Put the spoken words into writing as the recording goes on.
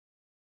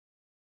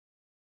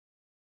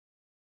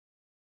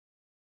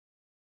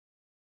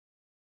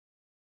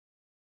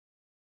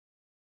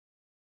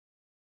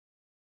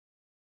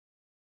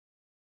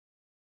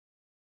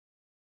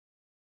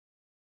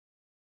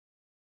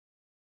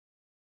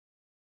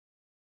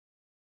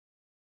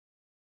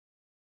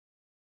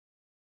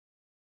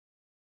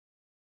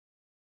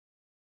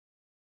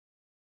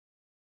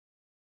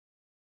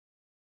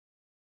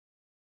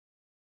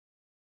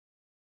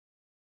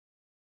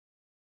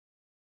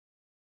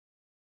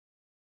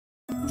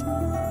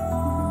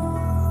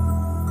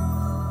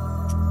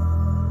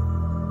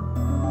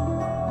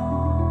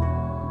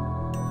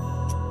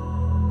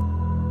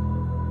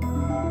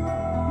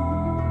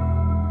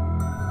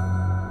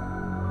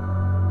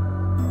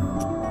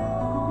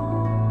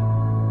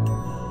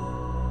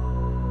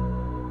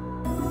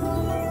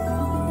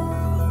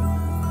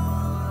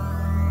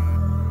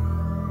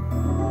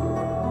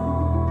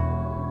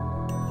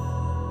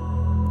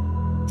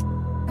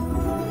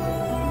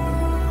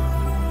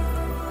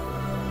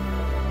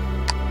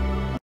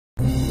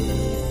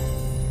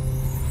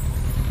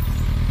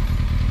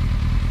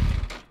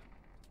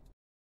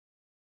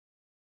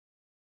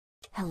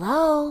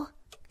Hello?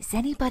 Is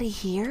anybody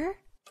here?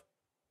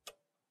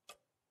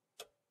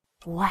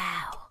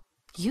 Wow,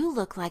 you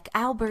look like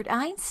Albert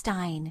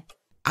Einstein.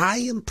 I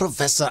am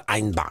Professor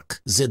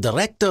Embark, the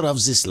director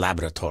of this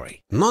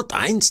laboratory, not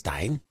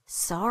Einstein.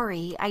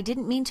 Sorry, I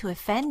didn't mean to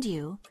offend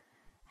you.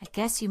 I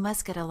guess you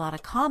must get a lot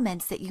of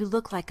comments that you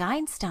look like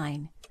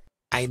Einstein.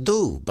 I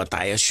do, but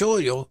I assure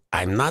you,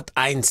 I'm not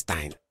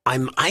Einstein.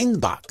 I'm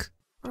Embark.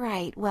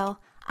 Right, well,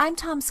 I'm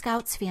Tom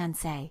Scout's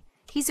fiancé.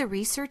 He's a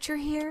researcher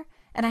here,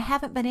 and I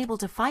haven't been able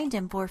to find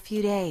him for a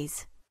few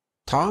days.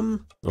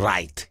 Tom?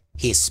 Right.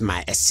 He's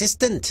my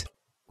assistant.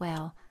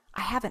 Well, I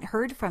haven't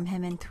heard from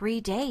him in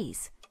 3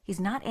 days. He's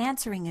not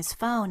answering his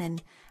phone,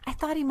 and I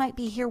thought he might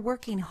be here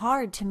working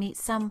hard to meet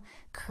some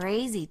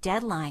crazy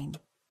deadline.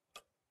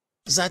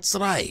 That's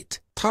right.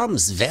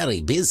 Tom's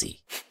very busy.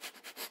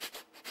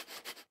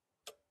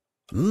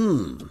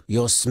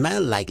 You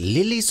smell like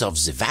lilies of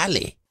the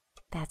valley.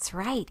 That's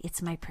right.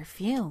 It's my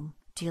perfume.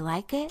 Do you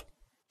like it?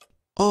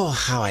 Oh,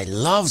 how I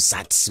love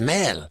that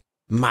smell.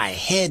 My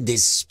head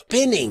is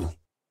spinning.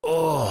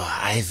 Oh,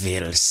 I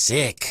feel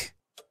sick.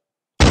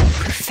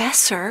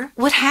 Professor,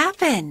 what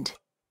happened?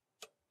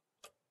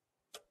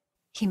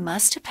 He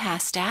must have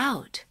passed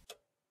out.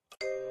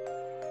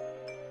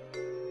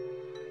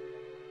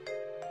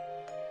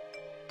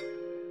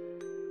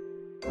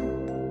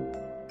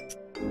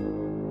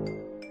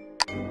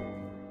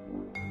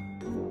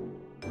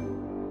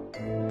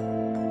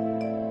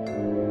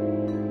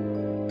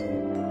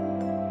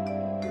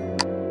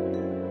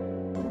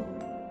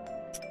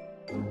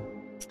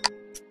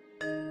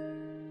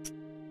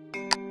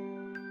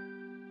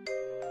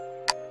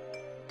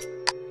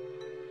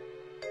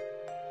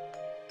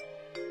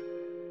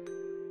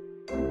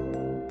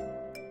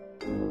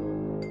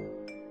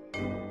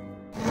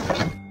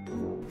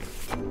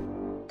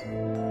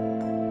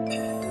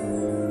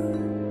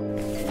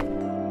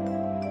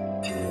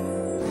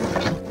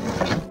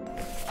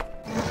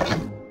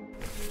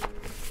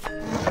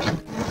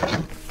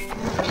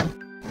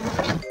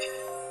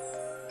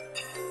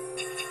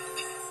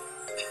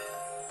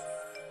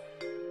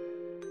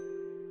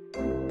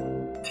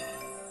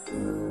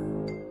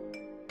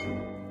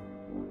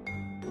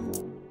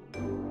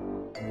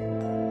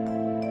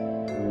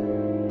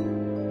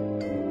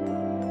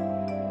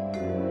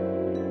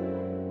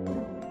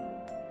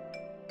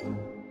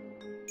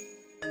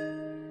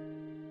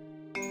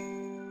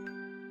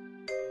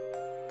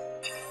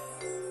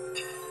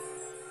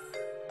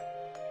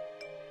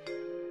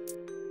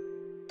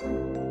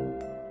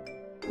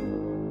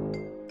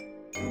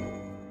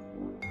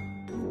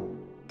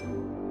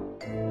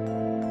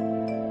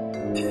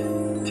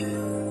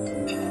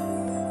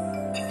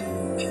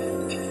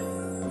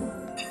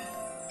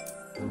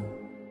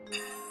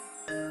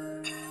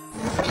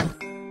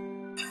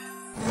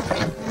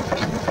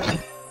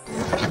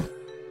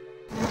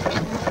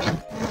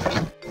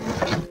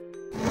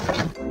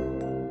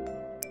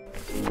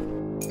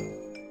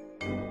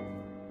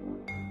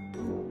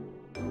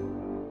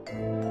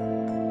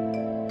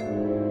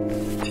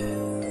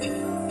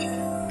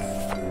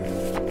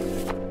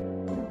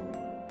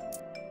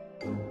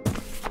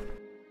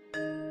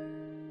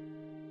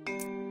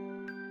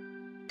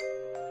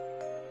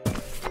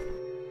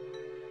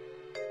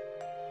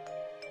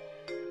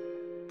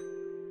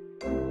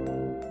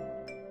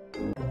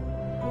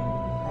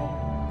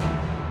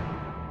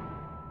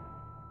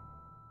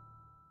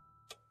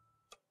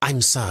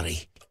 I'm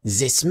sorry.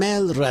 The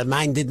smell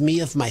reminded me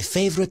of my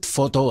favorite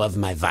photo of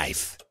my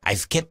wife.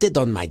 I've kept it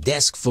on my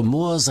desk for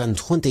more than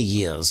 20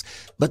 years,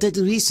 but it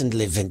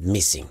recently went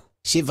missing.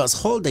 She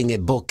was holding a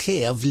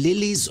bouquet of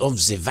lilies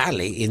of the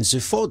valley in the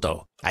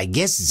photo. I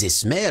guess the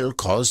smell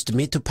caused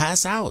me to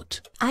pass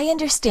out. I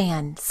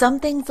understand. Some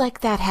things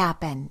like that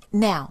happen.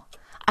 Now,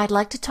 I'd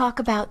like to talk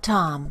about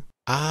Tom.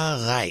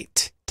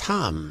 Right.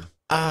 Tom.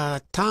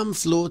 Tom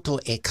flew to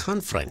a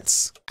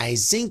conference. I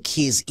think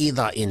he's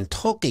either in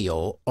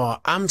Tokyo or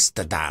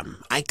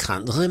Amsterdam. I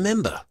can't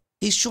remember.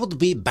 He should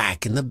be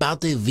back in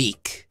about a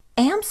week.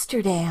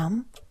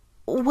 Amsterdam?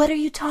 What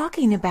are you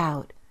talking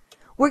about?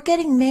 We're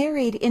getting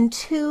married in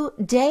 2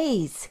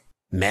 days.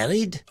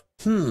 Married?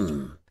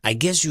 I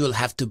guess you'll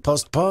have to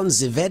postpone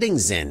the wedding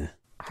then.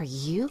 Are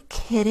you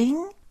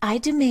kidding? I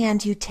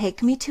demand you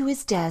take me to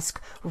his desk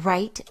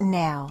right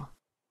now.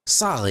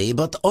 Sorry,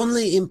 but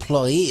only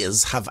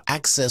employees have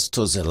access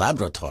to the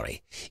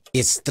laboratory.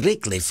 It's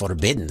strictly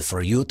forbidden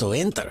for you to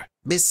enter.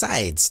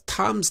 Besides,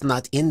 Tom's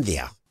not in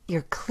there.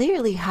 You're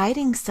clearly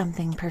hiding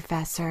something,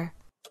 Professor.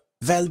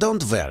 Well,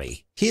 don't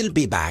worry. He'll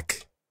be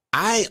back.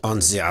 I, on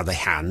the other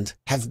hand,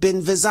 have been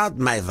without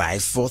my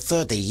wife for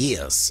 30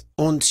 years,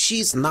 and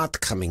she's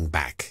not coming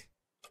back.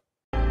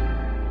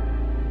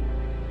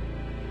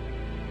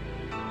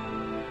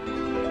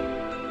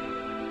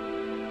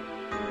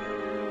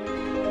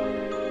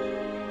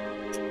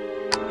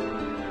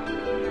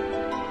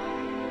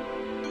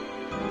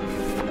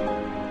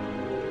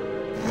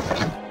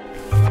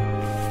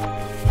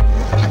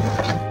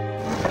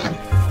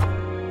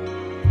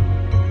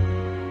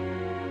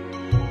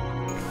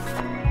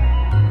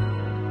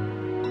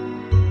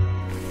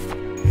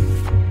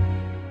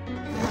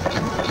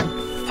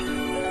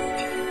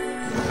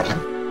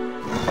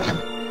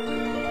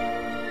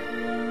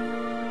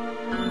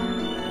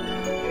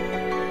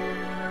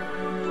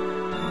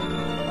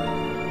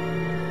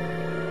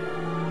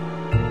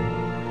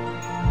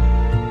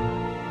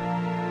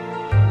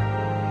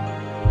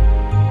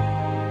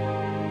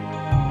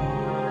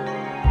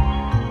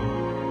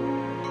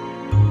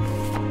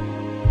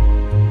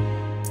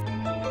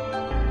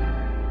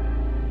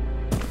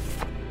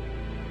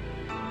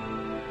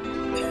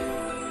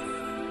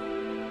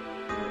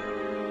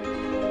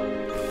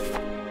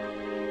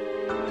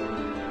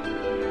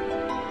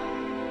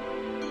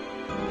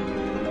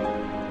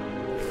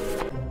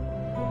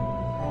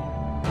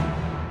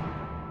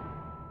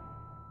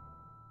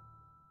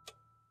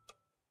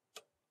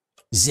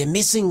 The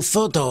missing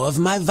photo of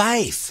my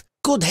wife.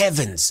 Good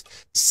heavens!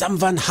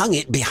 Someone hung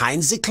it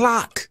behind the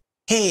clock.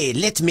 Hey,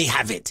 let me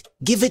have it.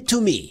 Give it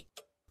to me.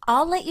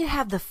 I'll let you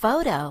have the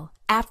photo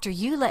after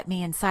you let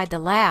me inside the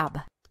lab.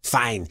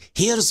 Fine,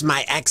 here's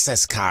my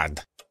access card.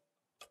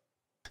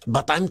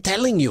 But I'm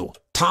telling you,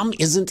 Tom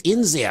isn't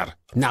in there.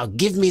 Now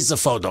give me the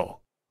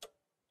photo.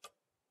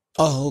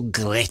 Oh,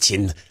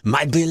 Gretchen,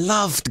 my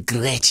beloved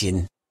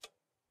Gretchen.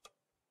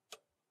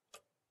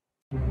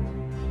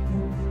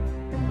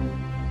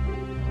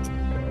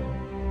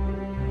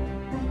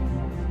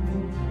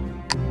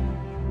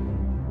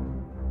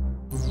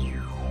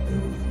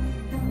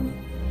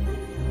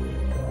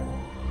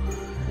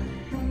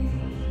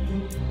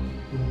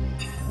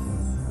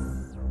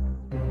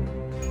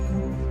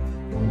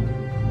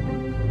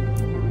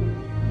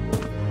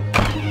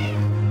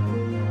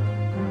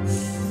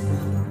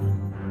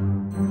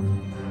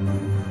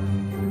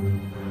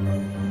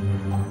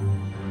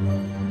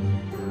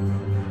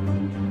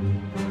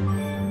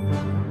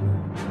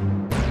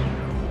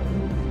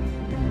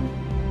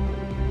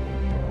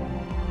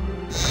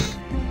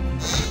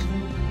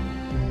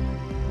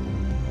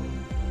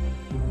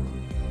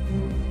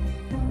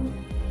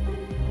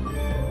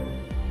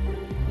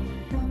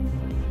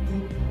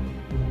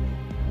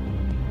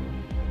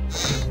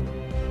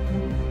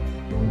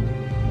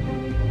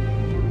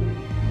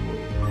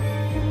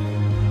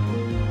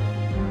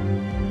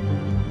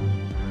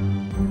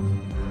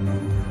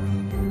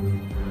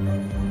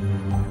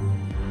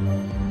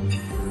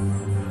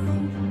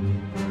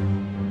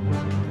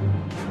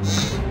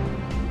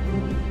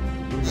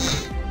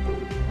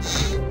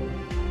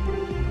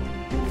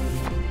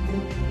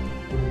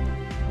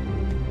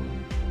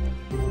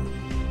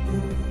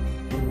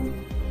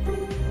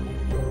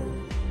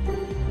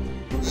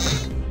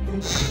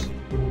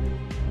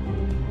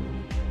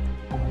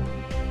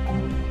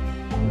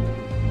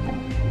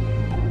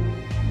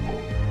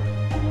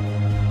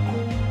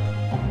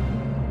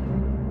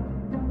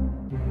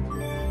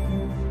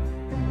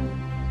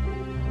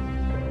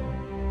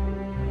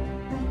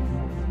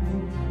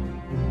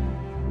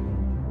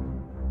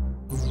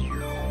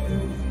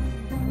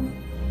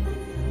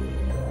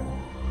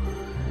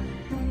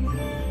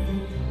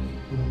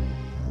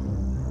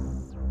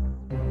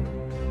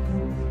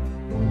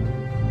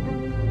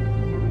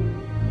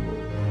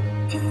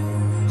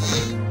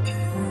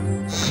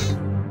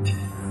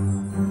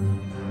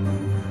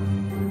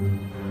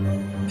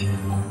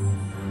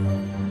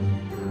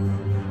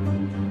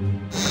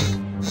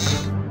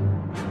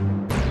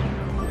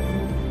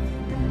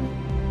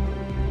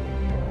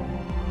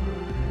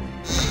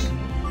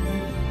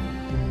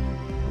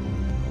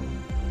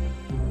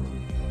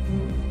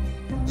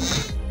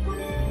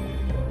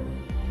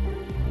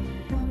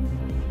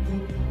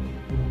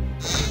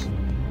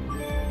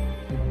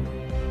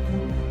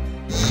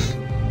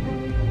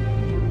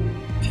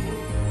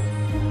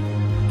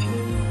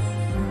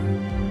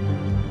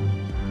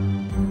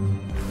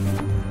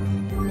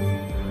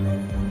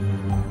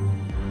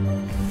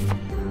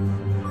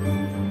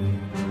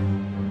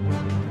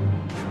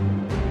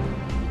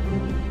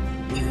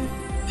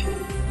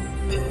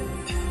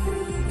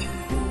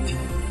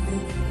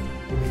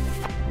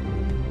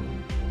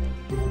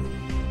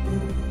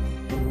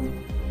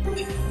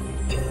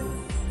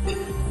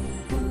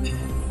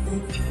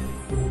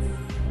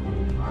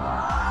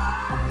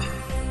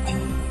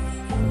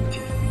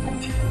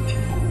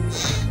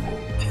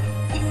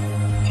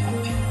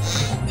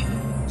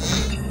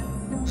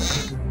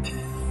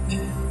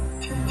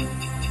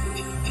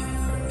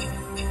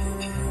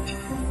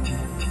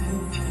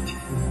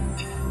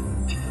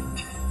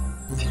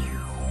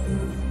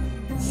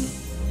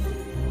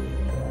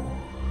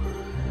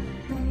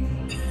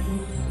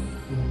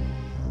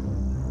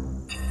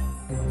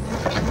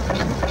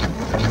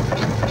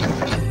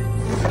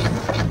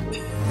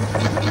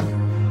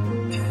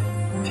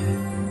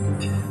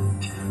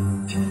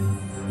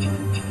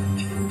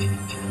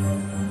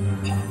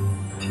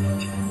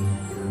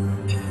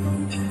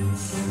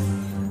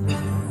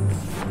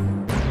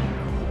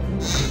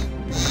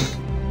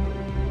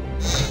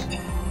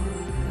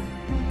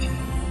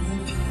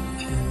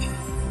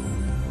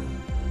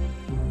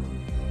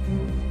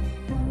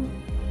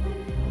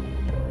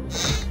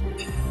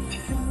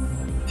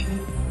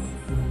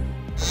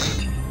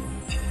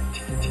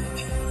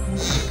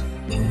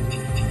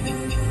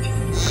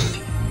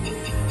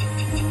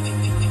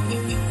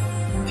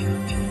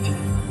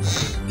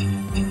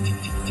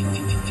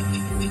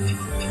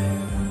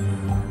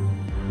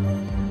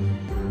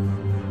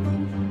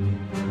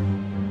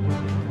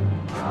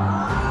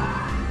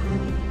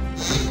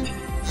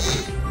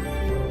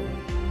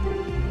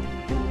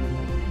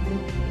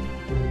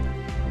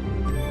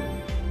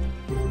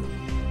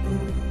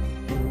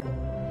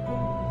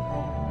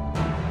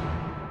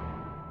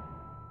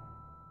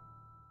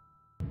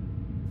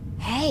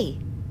 Hey,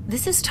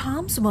 this is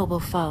Tom's mobile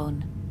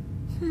phone.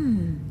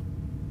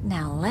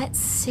 Now let's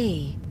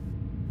see.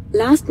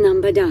 Last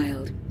number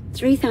dialed,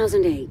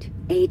 3008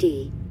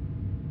 AD.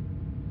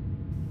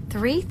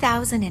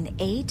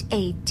 3008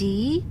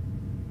 AD?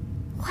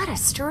 What a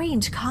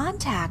strange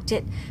contact.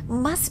 It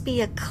must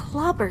be a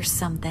club or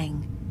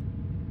something.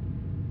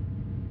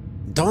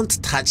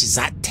 Don't touch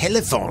that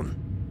telephone.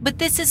 But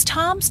this is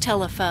Tom's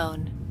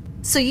telephone.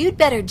 So you'd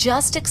better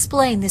just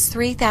explain this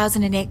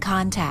 3008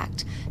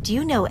 contact. Do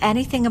you know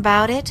anything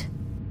about it?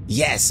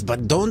 Yes,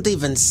 but don't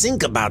even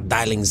think about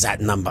dialing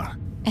that number.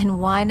 And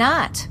why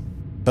not?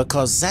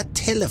 Because that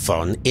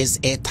telephone is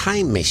a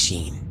time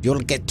machine. You'll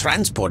get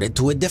transported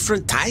to a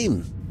different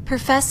time.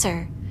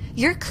 Professor,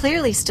 you're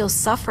clearly still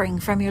suffering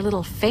from your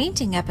little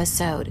fainting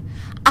episode.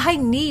 I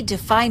need to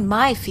find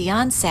my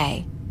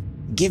fiancé.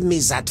 Give me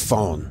that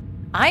phone.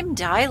 I'm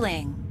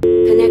dialing.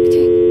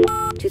 Connecting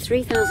to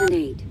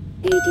 3008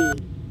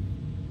 AD.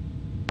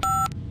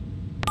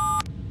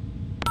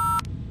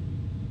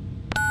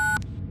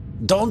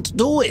 Don't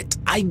do it.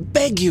 I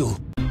beg you.